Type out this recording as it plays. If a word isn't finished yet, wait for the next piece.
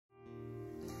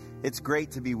It's great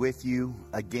to be with you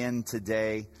again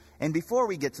today. And before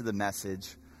we get to the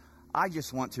message, I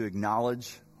just want to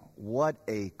acknowledge what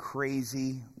a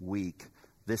crazy week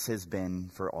this has been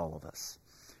for all of us.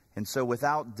 And so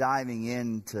without diving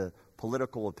into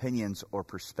political opinions or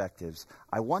perspectives,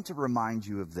 I want to remind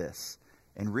you of this.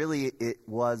 And really, it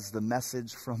was the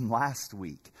message from last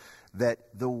week that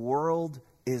the world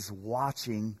is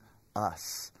watching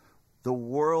us. The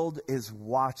world is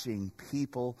watching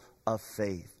people of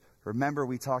faith. Remember,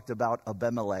 we talked about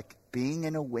Abimelech being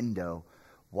in a window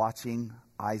watching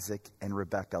Isaac and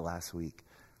Rebekah last week.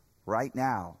 Right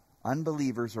now,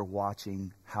 unbelievers are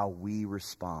watching how we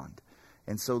respond.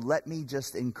 And so let me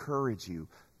just encourage you,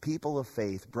 people of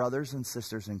faith, brothers and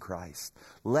sisters in Christ,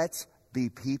 let's be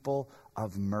people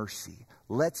of mercy.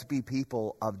 Let's be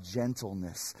people of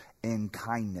gentleness and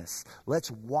kindness.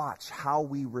 Let's watch how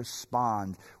we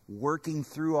respond, working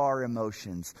through our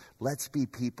emotions. Let's be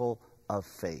people of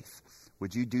faith.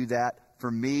 Would you do that for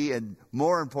me? And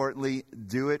more importantly,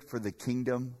 do it for the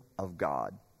kingdom of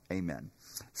God. Amen.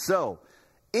 So,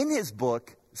 in his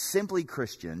book, Simply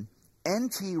Christian,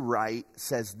 N.T. Wright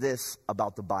says this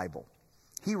about the Bible.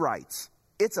 He writes,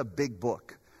 "It's a big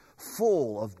book,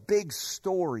 full of big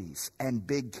stories and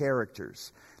big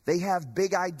characters. They have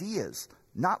big ideas,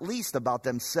 not least about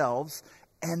themselves,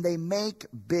 and they make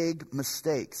big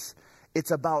mistakes.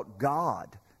 It's about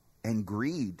God and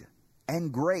greed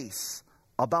and grace,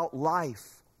 about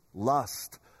life,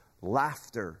 lust,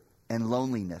 laughter, and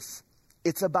loneliness.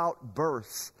 It's about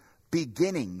births,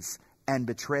 beginnings, and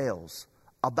betrayals,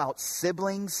 about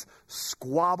siblings,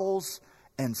 squabbles,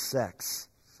 and sex,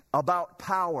 about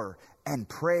power and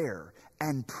prayer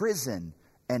and prison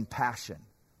and passion."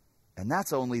 And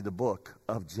that's only the book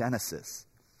of Genesis.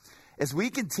 As we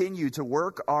continue to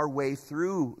work our way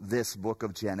through this book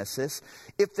of Genesis,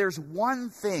 if there's one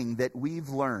thing that we've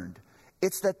learned,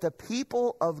 it's that the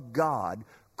people of God,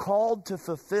 called to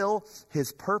fulfill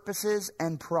his purposes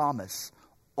and promise,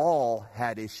 all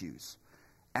had issues.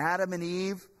 Adam and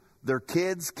Eve, their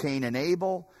kids, Cain and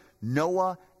Abel,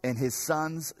 Noah and his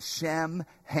sons, Shem,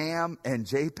 Ham, and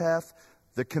Japheth,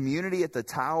 the community at the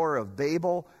Tower of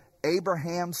Babel,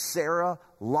 Abraham, Sarah,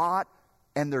 Lot,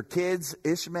 and their kids,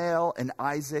 Ishmael and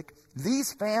Isaac.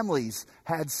 These families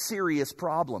had serious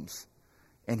problems.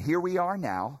 And here we are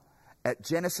now at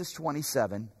Genesis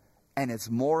 27, and it's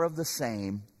more of the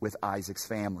same with Isaac's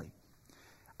family.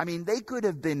 I mean, they could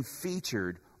have been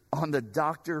featured on the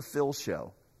Dr. Phil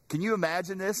show. Can you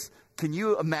imagine this? Can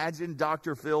you imagine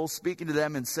Dr. Phil speaking to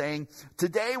them and saying,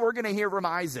 "Today we're going to hear from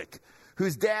Isaac,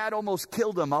 whose dad almost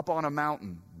killed him up on a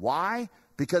mountain." Why?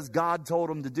 Because God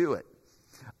told him to do it.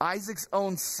 Isaac's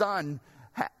own sons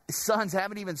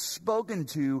haven't even spoken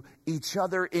to each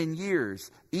other in years.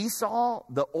 Esau,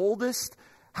 the oldest,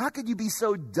 how could you be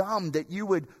so dumb that you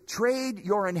would trade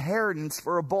your inheritance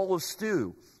for a bowl of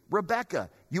stew? Rebekah,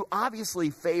 you obviously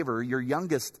favor your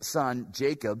youngest son,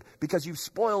 Jacob, because you've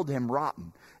spoiled him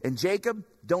rotten. And Jacob,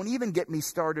 don't even get me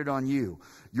started on you.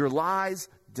 Your lies,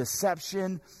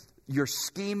 deception, your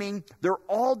scheming, they're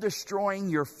all destroying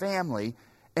your family.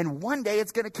 And one day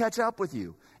it's going to catch up with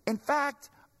you. In fact,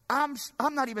 I'm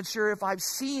not even sure if I've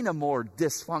seen a more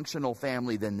dysfunctional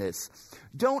family than this.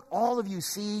 Don't all of you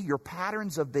see your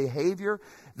patterns of behavior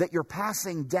that you're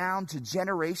passing down to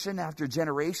generation after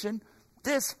generation?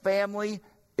 This family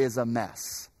is a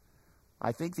mess.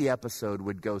 I think the episode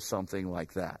would go something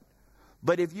like that.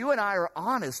 But if you and I are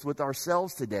honest with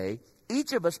ourselves today,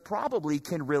 each of us probably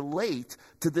can relate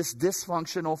to this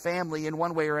dysfunctional family in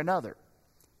one way or another.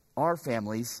 Our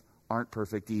families aren't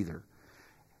perfect either.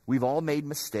 We've all made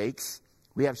mistakes.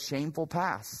 We have shameful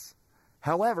pasts.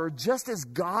 However, just as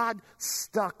God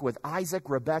stuck with Isaac,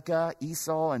 Rebekah,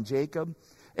 Esau, and Jacob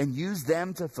and used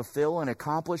them to fulfill and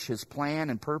accomplish his plan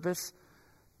and purpose,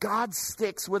 God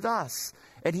sticks with us,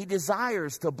 and he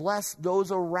desires to bless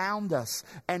those around us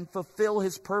and fulfill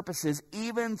his purposes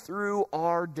even through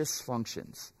our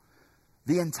dysfunctions.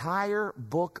 The entire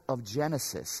book of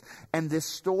Genesis and this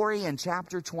story in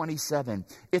chapter 27,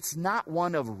 it's not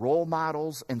one of role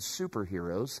models and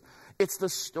superheroes. It's the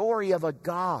story of a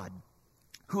God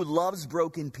who loves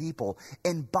broken people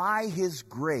and by his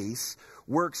grace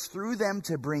works through them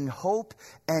to bring hope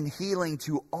and healing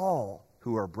to all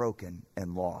who are broken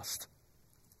and lost.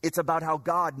 It's about how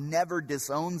God never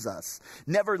disowns us,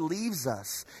 never leaves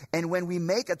us. And when we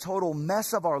make a total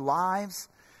mess of our lives,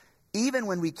 even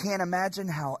when we can't imagine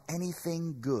how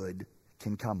anything good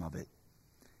can come of it.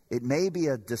 It may be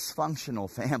a dysfunctional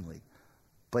family,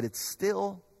 but it's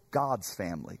still God's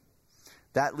family.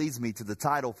 That leads me to the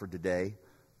title for today,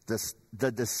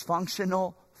 The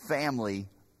Dysfunctional Family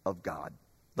of God.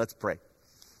 Let's pray.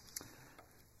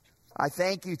 I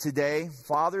thank you today,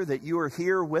 Father, that you are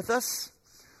here with us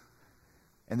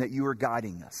and that you are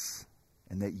guiding us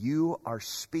and that you are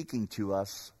speaking to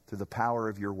us through the power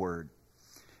of your word.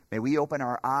 May we open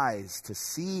our eyes to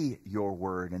see your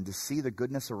word and to see the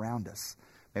goodness around us.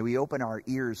 May we open our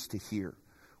ears to hear.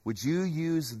 Would you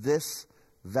use this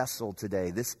vessel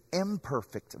today, this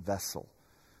imperfect vessel,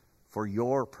 for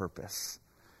your purpose,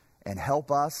 and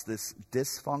help us, this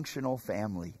dysfunctional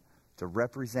family, to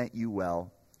represent you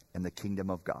well in the kingdom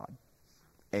of God.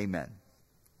 Amen.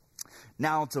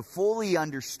 Now, to fully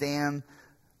understand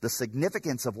the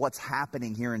significance of what's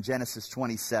happening here in Genesis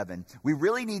 27, we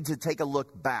really need to take a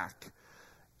look back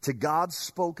to God's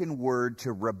spoken word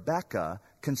to Rebekah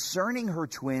concerning her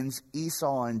twins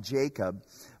Esau and Jacob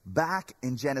back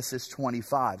in Genesis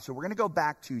 25. So we're going to go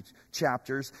back 2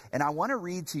 chapters, and I want to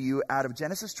read to you out of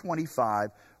Genesis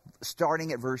 25,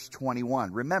 starting at verse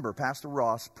 21. Remember, Pastor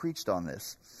Ross preached on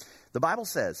this. The Bible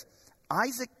says,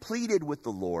 Isaac pleaded with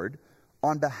the Lord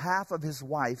on behalf of his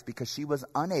wife because she was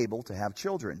unable to have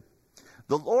children.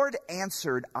 The Lord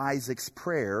answered Isaac's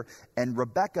prayer, and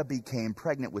Rebekah became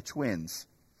pregnant with twins.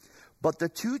 But the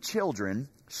 2 children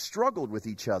struggled with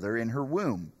each other in her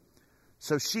womb.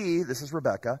 So she, this is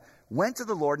Rebekah, went to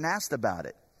the Lord and asked about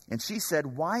it. And she said,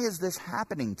 "Why is this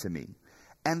happening to me?"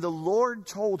 And the Lord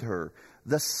told her,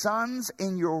 "The sons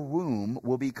in your womb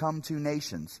will become 2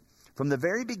 nations. From the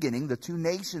very beginning, the 2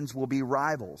 nations will be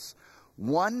rivals.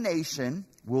 One nation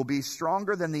will be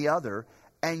stronger than the other,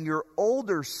 and your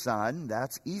older son,"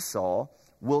 that's Esau,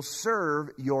 "will serve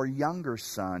your younger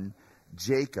son,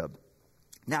 Jacob."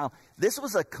 Now, this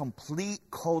was a complete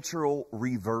cultural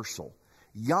reversal.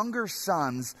 Younger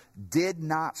sons did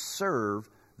not serve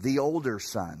the older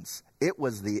sons. It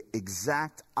was the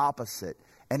exact opposite,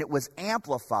 and it was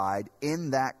amplified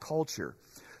in that culture.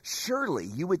 Surely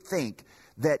you would think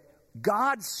that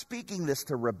God speaking this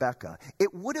to Rebekah,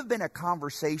 it would have been a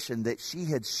conversation that she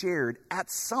had shared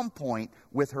at some point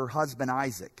with her husband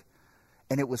Isaac.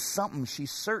 And it was something she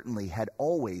certainly had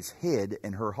always hid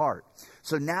in her heart.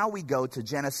 So now we go to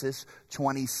Genesis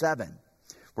 27.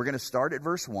 We're going to start at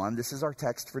verse 1. This is our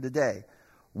text for today.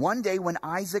 One day when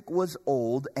Isaac was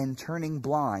old and turning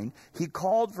blind, he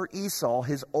called for Esau,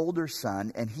 his older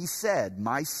son, and he said,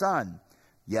 "My son."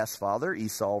 "Yes, father,"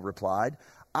 Esau replied.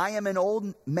 "I am an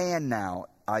old man now,"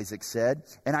 Isaac said,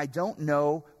 "and I don't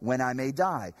know when I may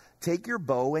die. Take your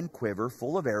bow and quiver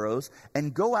full of arrows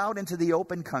and go out into the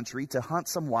open country to hunt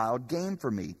some wild game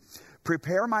for me.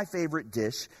 Prepare my favorite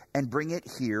dish and bring it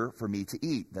here for me to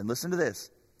eat." Then listen to this.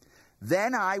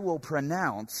 "Then I will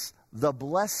pronounce the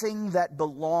blessing that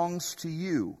belongs to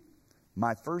you,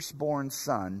 my firstborn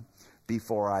son,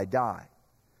 before I die."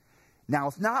 Now,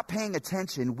 if not paying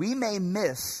attention, we may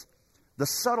miss the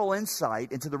subtle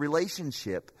insight into the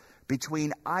relationship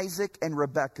between Isaac and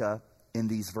Rebekah in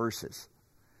these verses.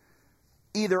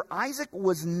 Either Isaac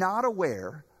was not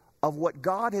aware of what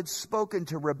God had spoken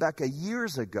to Rebekah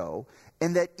years ago,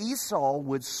 and that Esau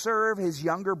would serve his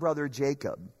younger brother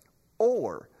Jacob,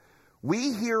 or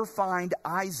we here find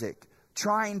Isaac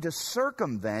trying to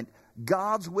circumvent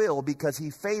God's will because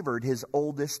he favored his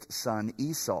oldest son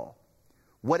Esau.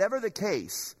 Whatever the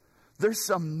case, there's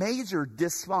some major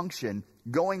dysfunction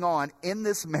going on in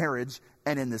this marriage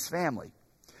and in this family.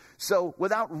 So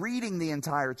without reading the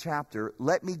entire chapter,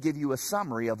 let me give you a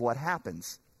summary of what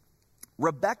happens.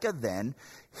 Rebekah then,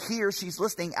 here she's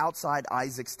listening outside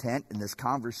Isaac's tent in this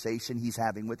conversation he's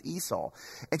having with Esau.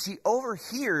 And she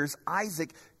overhears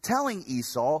Isaac telling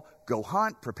Esau, "Go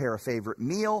hunt, prepare a favorite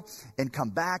meal, and come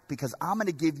back because I'm going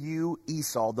to give you,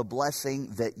 Esau, the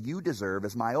blessing that you deserve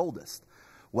as my oldest."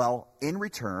 Well, in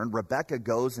return, Rebekah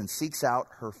goes and seeks out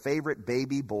her favorite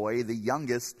baby boy, the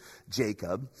youngest,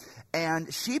 Jacob,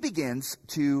 and she begins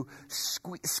to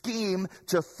scheme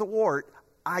to thwart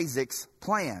Isaac's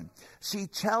plan. She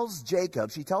tells Jacob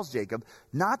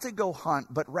not to go hunt,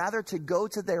 but rather to go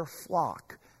to their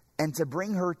flock and to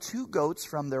bring her 2 goats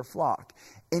from their flock,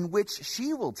 in which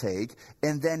she will take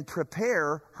and then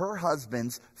prepare her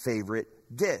husband's favorite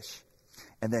dish.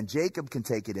 And then Jacob can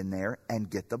take it in there and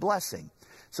get the blessing.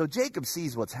 So Jacob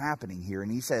sees what's happening here,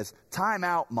 and he says, "Time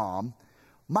out, Mom.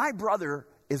 My brother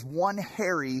is one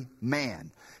hairy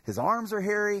man. His arms are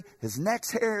hairy, his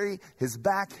neck's hairy, his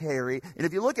back hairy. And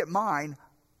if you look at mine,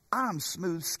 I'm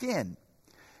smooth skin.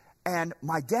 And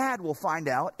my dad will find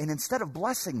out, and instead of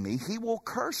blessing me, he will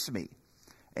curse me."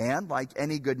 And like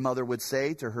any good mother would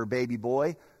say to her baby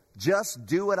boy, "Just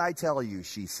do what I tell you,"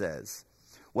 she says.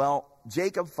 Well,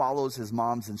 Jacob follows his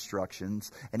mom's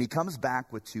instructions, and he comes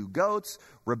back with 2 goats.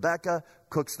 Rebekah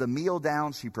cooks the meal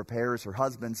down. She prepares her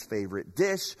husband's favorite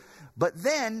dish. But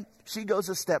then she goes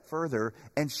a step further,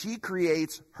 and she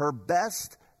creates her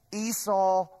best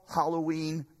Esau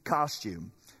Halloween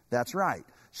costume. That's right.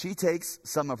 She takes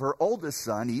some of her oldest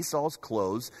son, Esau's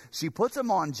clothes. She puts them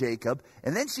on Jacob,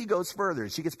 and then she goes further.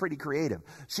 She gets pretty creative.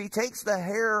 She takes the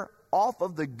hair off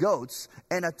of the goats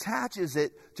and attaches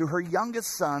it to her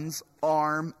youngest son's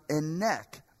arm and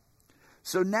neck.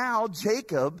 So now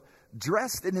Jacob,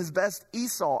 dressed in his best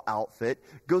Esau outfit,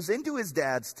 goes into his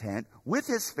dad's tent with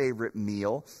his favorite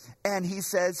meal, and he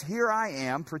says, "Here I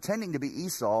am, pretending to be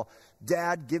Esau.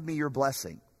 Dad, give me your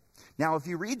blessing." Now, if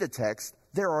you read the text,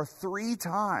 there are 3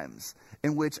 times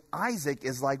in which Isaac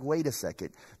is like, wait a second,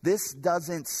 this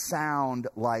doesn't sound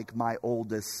like my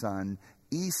oldest son,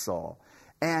 Esau.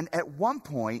 And at one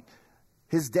point,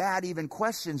 his dad even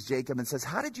questions Jacob and says,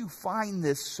 "How did you find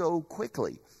this so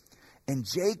quickly?" And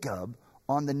Jacob,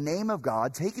 on the name of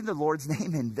God, taking the Lord's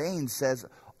name in vain, says,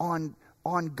 on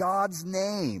God's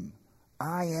name,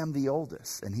 I am the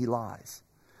oldest. And he lies.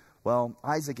 Well,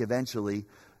 Isaac eventually,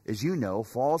 as you know,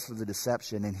 falls for the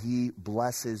deception, and he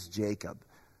blesses Jacob.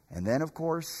 And then, of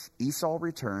course, Esau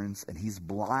returns, and he's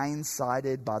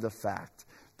blindsided by the fact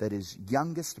that his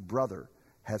youngest brother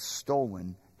has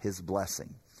stolen his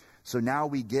blessing. So now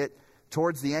we get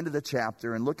towards the end of the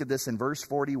chapter, and look at this in verse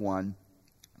 41.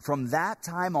 From that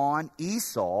time on,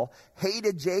 Esau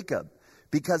hated Jacob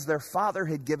because their father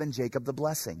had given Jacob the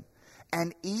blessing.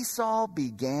 And Esau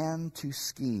began to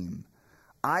scheme.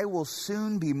 "I will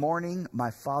soon be mourning my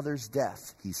father's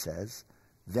death," he says.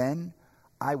 "Then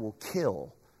I will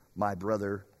kill my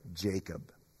brother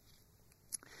Jacob."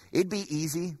 It'd be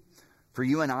easy for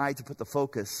you and I to put the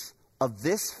focus of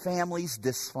this family's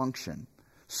dysfunction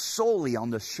solely on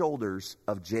the shoulders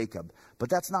of Jacob. But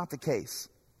that's not the case.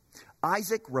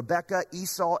 Isaac, Rebekah,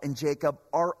 Esau, and Jacob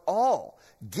are all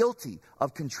guilty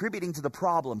of contributing to the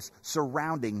problems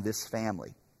surrounding this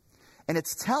family. And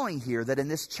it's telling here that in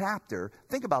this chapter,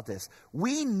 think about this,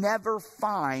 we never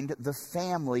find the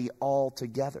family all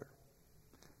together.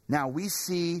 Now, we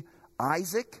see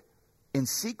Isaac in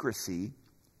secrecy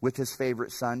with his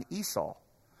favorite son, Esau.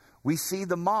 We see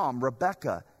the mom,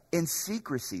 Rebekah, in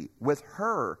secrecy with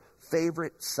her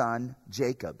favorite son,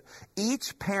 Jacob.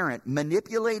 Each parent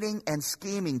manipulating and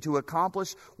scheming to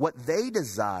accomplish what they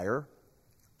desire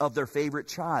of their favorite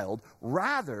child,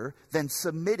 rather than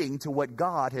submitting to what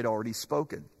God had already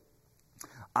spoken.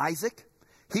 Isaac,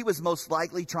 he was most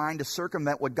likely trying to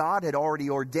circumvent what God had already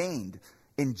ordained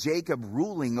in Jacob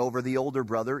ruling over the older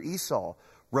brother Esau.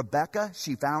 Rebekah,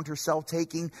 she found herself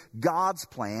taking God's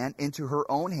plan into her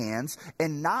own hands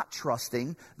and not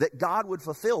trusting that God would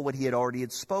fulfill what he had already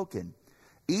spoken.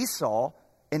 Esau,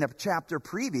 in a chapter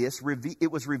previous,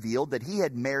 it was revealed that he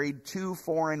had married 2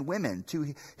 foreign women,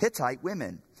 2 Hittite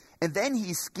women. And then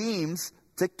he schemes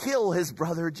to kill his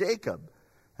brother Jacob.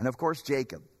 And of course,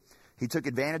 Jacob, he took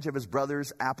advantage of his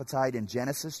brother's appetite in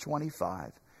Genesis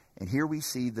 25. And here we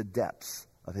see the depths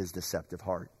of his deceptive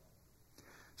heart.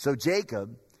 So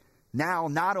Jacob now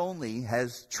not only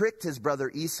has tricked his brother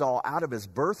Esau out of his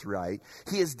birthright,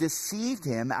 he has deceived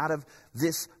him out of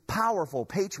this powerful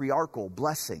patriarchal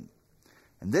blessing.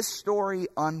 And this story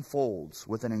unfolds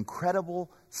with an incredible,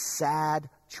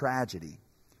 sad tragedy.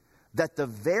 That the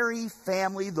very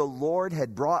family the Lord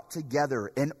had brought together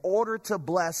in order to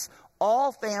bless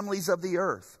all families of the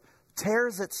earth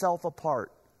tears itself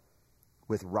apart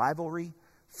with rivalry,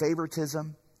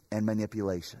 favoritism, and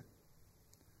manipulation.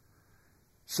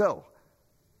 So,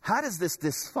 how does this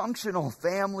dysfunctional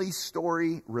family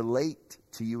story relate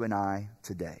to you and I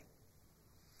today?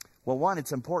 Well, one,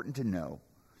 it's important to know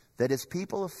that as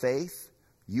people of faith,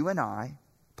 you and I,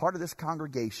 part of this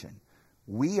congregation,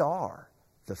 we are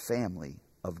the family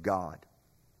of God.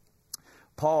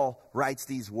 Paul writes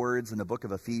these words in the book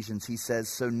of Ephesians. He says,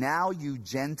 "So now you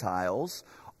Gentiles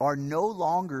are no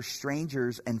longer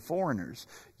strangers and foreigners.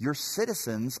 You're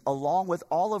citizens along with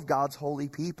all of God's holy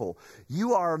people.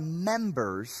 You are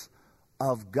members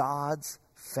of God's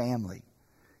family."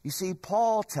 You see,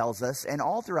 Paul tells us, and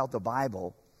all throughout the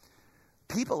Bible,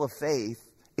 people of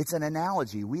faith, it's an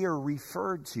analogy. We are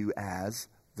referred to as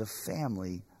the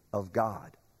family of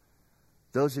God.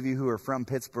 Those of you who are from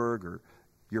Pittsburgh, or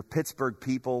you're Pittsburgh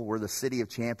people, we're the city of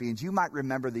champions, you might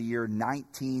remember the year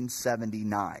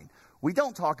 1979. We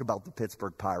don't talk about the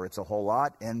Pittsburgh Pirates a whole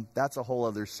lot, and that's a whole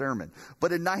other sermon.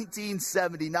 But in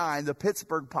 1979, the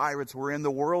Pittsburgh Pirates were in the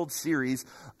World Series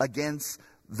against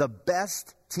the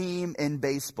best team in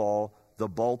baseball,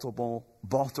 the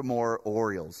Baltimore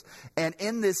Orioles. And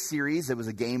in this series, it was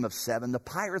a game of 7. The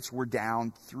Pirates were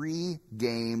down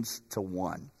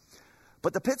 3-1.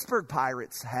 But the Pittsburgh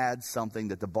Pirates had something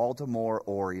that the Baltimore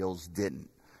Orioles didn't.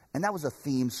 And that was a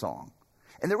theme song.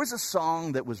 And there was a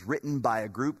song that was written by a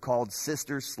group called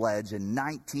Sister Sledge in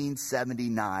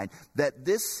 1979 that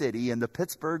this city and the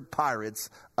Pittsburgh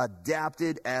Pirates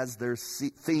adapted as their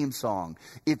theme song.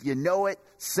 If you know it,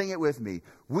 sing it with me.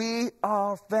 We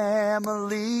are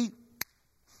family.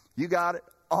 You got it.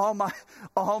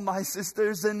 All my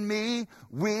sisters and me.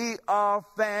 We are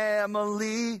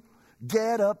family.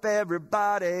 Get up,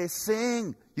 everybody,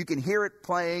 sing. You can hear it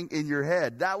playing in your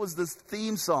head. That was the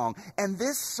theme song. And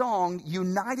this song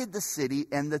united the city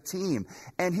and the team.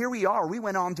 And here we are. We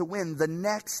went on to win the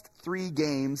next 3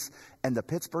 games, and the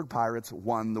Pittsburgh Pirates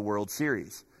won the World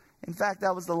Series. In fact,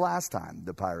 that was the last time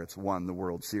the Pirates won the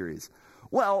World Series.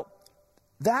 Well,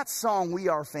 that song, We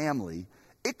Are Family,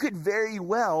 it could very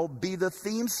well be the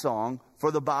theme song for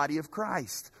the body of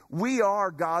Christ. We are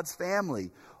God's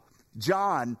family.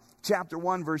 John chapter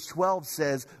 1 verse 12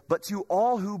 says, "But to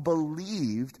all who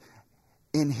believed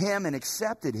in him and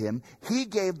accepted him, he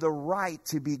gave the right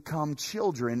to become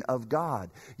children of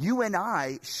God." You and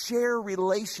I share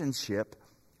relationship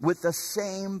with the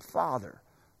same Father,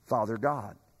 Father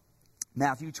God.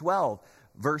 Matthew 12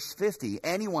 verse 50,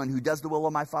 "Anyone who does the will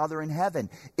of my Father in heaven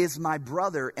is my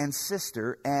brother and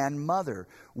sister and mother."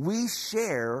 We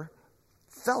share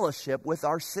fellowship with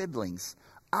our siblings.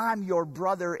 I'm your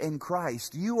brother in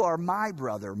Christ. You are my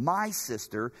brother, my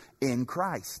sister in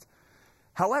Christ.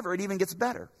 However, it even gets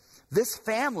better. This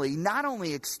family not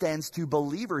only extends to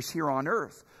believers here on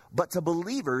earth, but to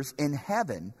believers in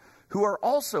heaven who are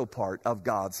also part of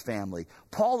God's family.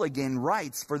 Paul again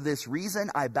writes, "For this reason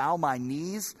I bow my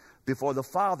knees before the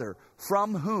Father,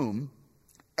 from whom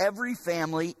every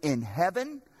family in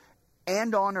heaven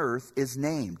and on earth is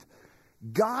named."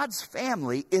 God's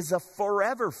family is a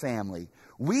forever family.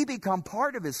 We become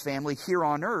part of his family here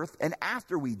on earth, and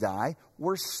after we die,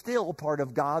 we're still part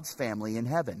of God's family in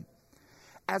heaven.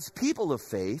 As people of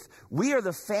faith, we are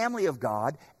the family of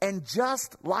God, and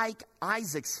just like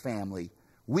Isaac's family,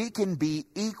 we can be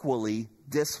equally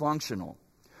dysfunctional.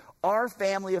 Our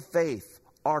family of faith,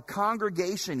 our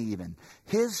congregation even,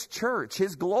 his church,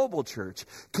 his global church,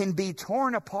 can be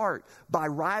torn apart by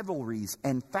rivalries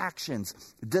and factions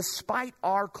despite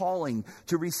our calling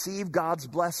to receive God's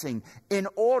blessing in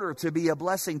order to be a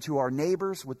blessing to our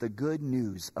neighbors with the good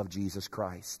news of Jesus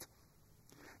Christ.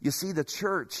 You see, the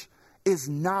church is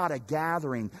not a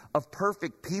gathering of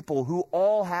perfect people who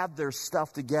all have their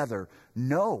stuff together.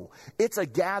 No, it's a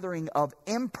gathering of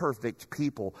imperfect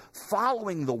people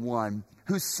following the one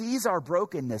who sees our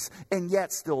brokenness and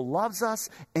yet still loves us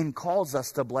and calls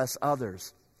us to bless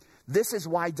others. This is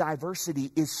why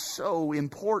diversity is so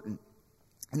important.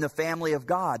 In the family of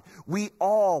God, we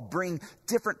all bring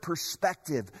different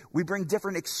perspective. We bring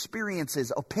different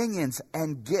experiences, opinions,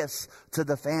 and gifts to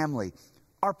the family.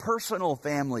 Our personal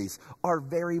families are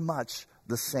very much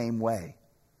the same way.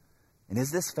 And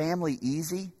is this family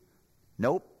easy?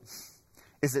 Nope.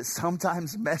 Is it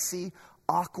sometimes messy,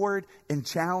 awkward, and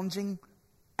challenging?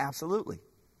 Absolutely.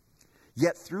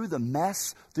 Yet through the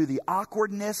mess, through the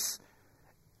awkwardness,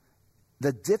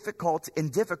 the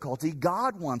difficulty,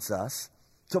 God wants us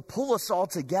to pull us all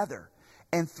together.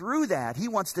 And through that, he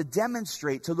wants to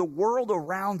demonstrate to the world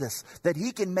around us that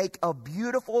he can make a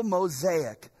beautiful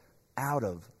mosaic out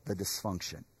of the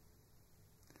dysfunction.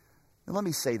 And let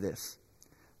me say this.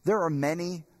 There are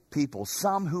many people,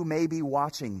 some who may be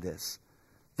watching this,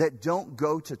 that don't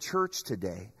go to church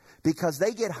today because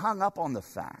they get hung up on the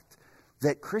fact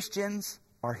that Christians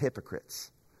are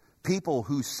hypocrites. People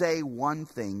who say one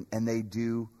thing and they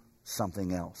do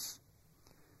something else.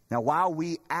 Now, while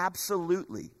we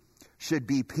absolutely should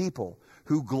be people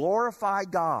who glorify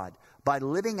God by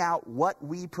living out what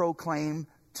we proclaim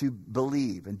to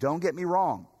believe, and don't get me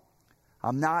wrong,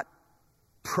 I'm not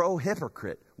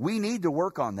pro-hypocrite. We need to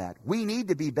work on that. We need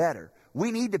to be better.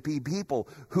 We need to be people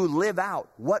who live out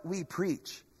what we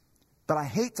preach. But I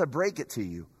hate to break it to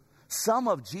you. Some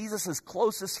of Jesus'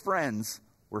 closest friends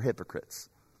were hypocrites.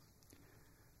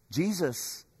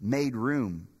 Jesus made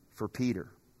room for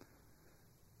Peter.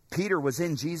 Peter was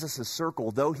in Jesus'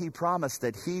 circle, though he promised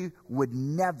that he would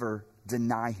never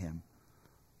deny him,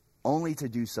 only to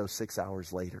do so 6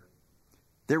 hours later.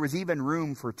 There was even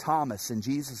room for Thomas in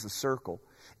Jesus' circle,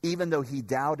 even though he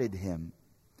doubted him,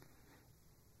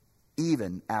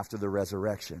 even after the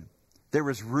resurrection. There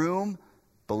was room,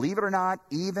 believe it or not,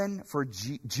 even for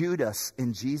Judas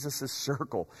in Jesus'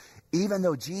 circle, even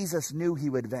though Jesus knew he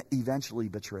would eventually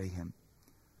betray him.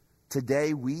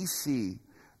 Today we see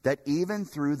that even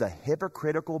through the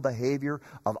hypocritical behavior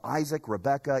of Isaac,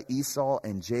 Rebekah, Esau,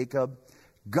 and Jacob,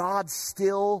 God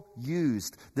still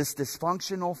used this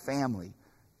dysfunctional family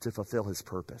to fulfill his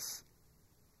purpose.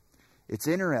 It's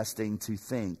interesting to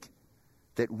think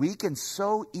that we can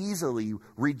so easily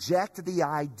reject the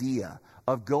idea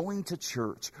of going to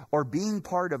church or being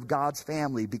part of God's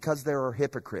family because there are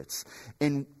hypocrites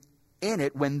in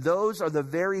it, when those are the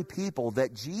very people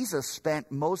that Jesus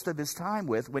spent most of his time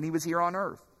with when he was here on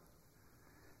earth.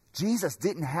 Jesus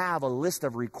didn't have a list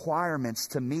of requirements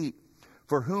to meet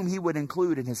for whom he would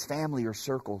include in his family or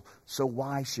circle, so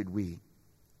why should we?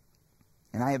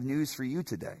 And I have news for you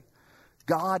today.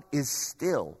 God is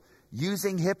still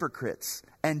using hypocrites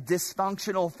and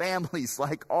dysfunctional families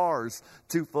like ours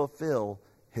to fulfill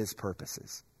his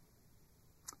purposes.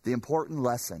 The important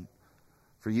lesson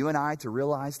for you and I to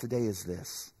realize today is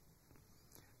this: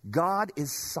 God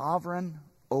is sovereign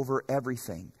over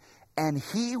everything, and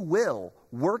he will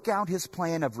work out his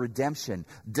plan of redemption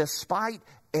despite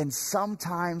and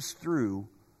sometimes through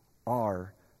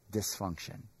our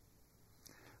dysfunction.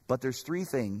 But there's three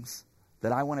things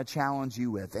that I want to challenge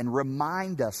you with and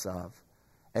remind us of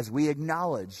as we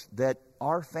acknowledge that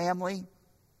our family,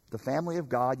 the family of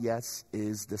God, yes,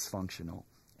 is dysfunctional.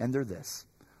 And they're this.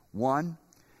 One,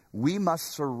 we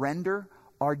must surrender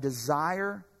our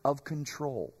desire of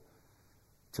control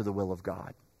to the will of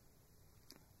God.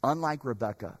 Unlike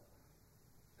Rebekah,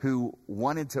 who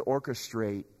wanted to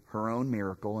orchestrate her own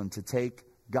miracle and to take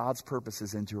God's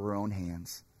purposes into her own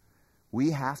hands,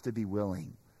 we have to be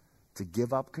willing to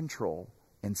give up control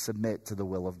and submit to the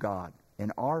will of God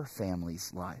in our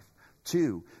family's life.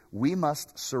 Two, we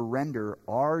must surrender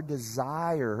our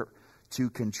desire to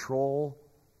control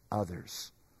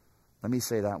others. Let me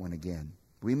say that one again.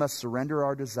 We must surrender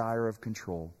our desire of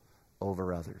control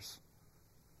over others.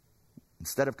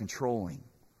 Instead of controlling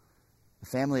the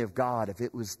family of God,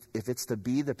 if it's to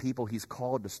be the people he's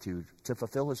called us to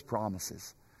fulfill his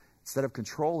promises, instead of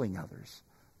controlling others,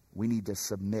 we need to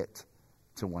submit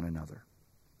to one another.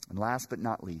 And last but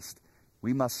not least,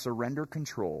 we must surrender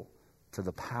control to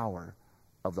the power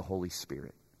of the Holy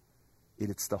Spirit.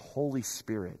 It's the Holy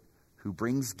Spirit who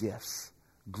brings gifts,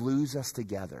 glues us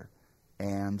together,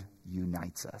 and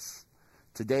unites us.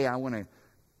 Today I want to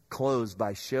close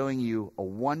by showing you a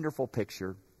wonderful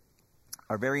picture.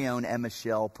 Our very own Emma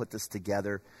Shell put this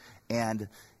together. And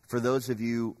for those of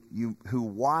you who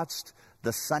watched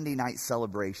the Sunday night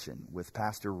celebration with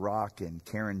Pastor Rock and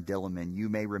Karen Dillerman, you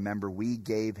may remember we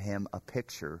gave him a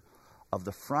picture of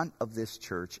the front of this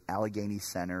church, Allegheny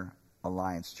Center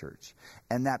Alliance Church.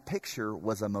 And that picture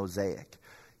was a mosaic.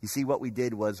 You see, what we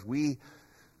did was we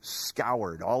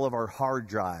scoured all of our hard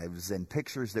drives and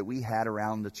pictures that we had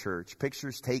around the church,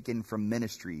 pictures taken from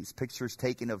ministries, pictures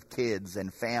taken of kids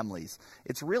and families.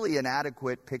 It's really an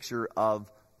adequate picture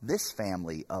of this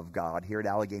family of God here at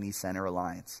Allegheny Center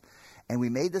Alliance. And we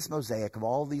made this mosaic of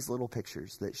all these little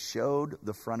pictures that showed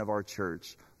the front of our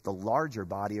church, the larger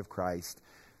body of Christ,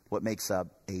 what makes up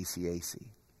ACAC.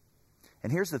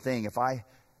 And here's the thing, if I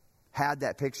had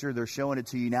that picture, they're showing it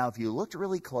to you now, if you looked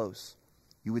really close,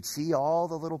 you would see all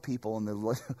the little people and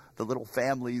the little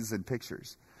families and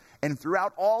pictures. And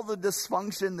throughout all the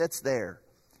dysfunction that's there,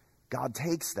 God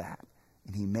takes that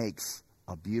and he makes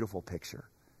a beautiful picture.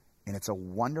 And it's a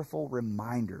wonderful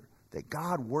reminder that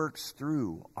God works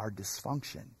through our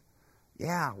dysfunction.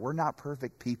 Yeah, we're not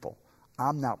perfect people.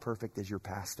 I'm not perfect as your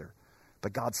pastor.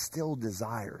 But God still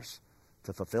desires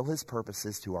to fulfill his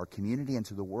purposes to our community and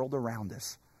to the world around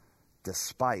us,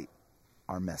 despite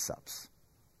our mess-ups.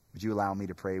 Would you allow me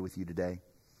to pray with you today?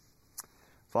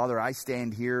 Father, I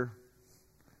stand here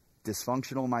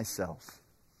dysfunctional myself,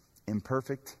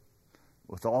 imperfect,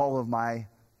 with all of my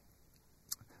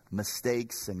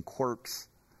mistakes and quirks.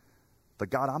 But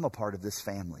God, I'm a part of this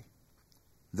family.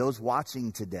 Those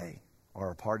watching today are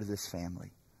a part of this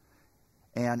family.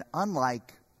 And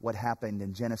unlike what happened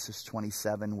in Genesis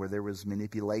 27, where there was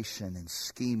manipulation and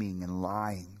scheming and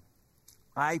lying,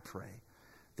 I pray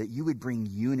that you would bring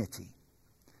unity,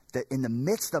 that in the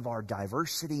midst of our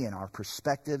diversity and our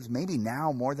perspectives, maybe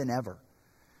now more than ever,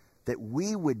 that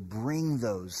we would bring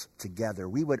those together.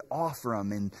 We would offer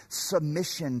them in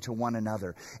submission to one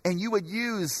another. And you would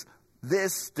use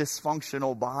this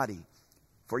dysfunctional body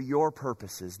for your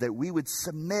purposes, that we would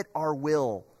submit our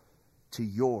will to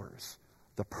yours,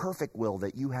 the perfect will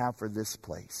that you have for this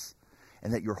place,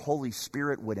 and that your Holy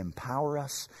Spirit would empower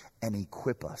us and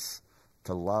equip us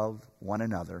to love one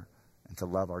another and to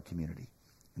love our community.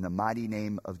 In the mighty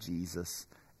name of Jesus,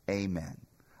 amen.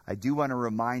 I do want to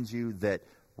remind you that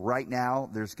right now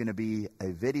there's going to be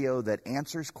a video that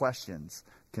answers questions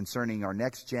concerning our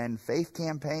Next Gen Faith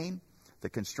campaign the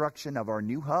construction of our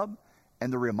new hub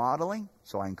and the remodeling.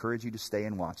 So I encourage you to stay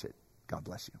and watch it. God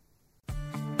bless you.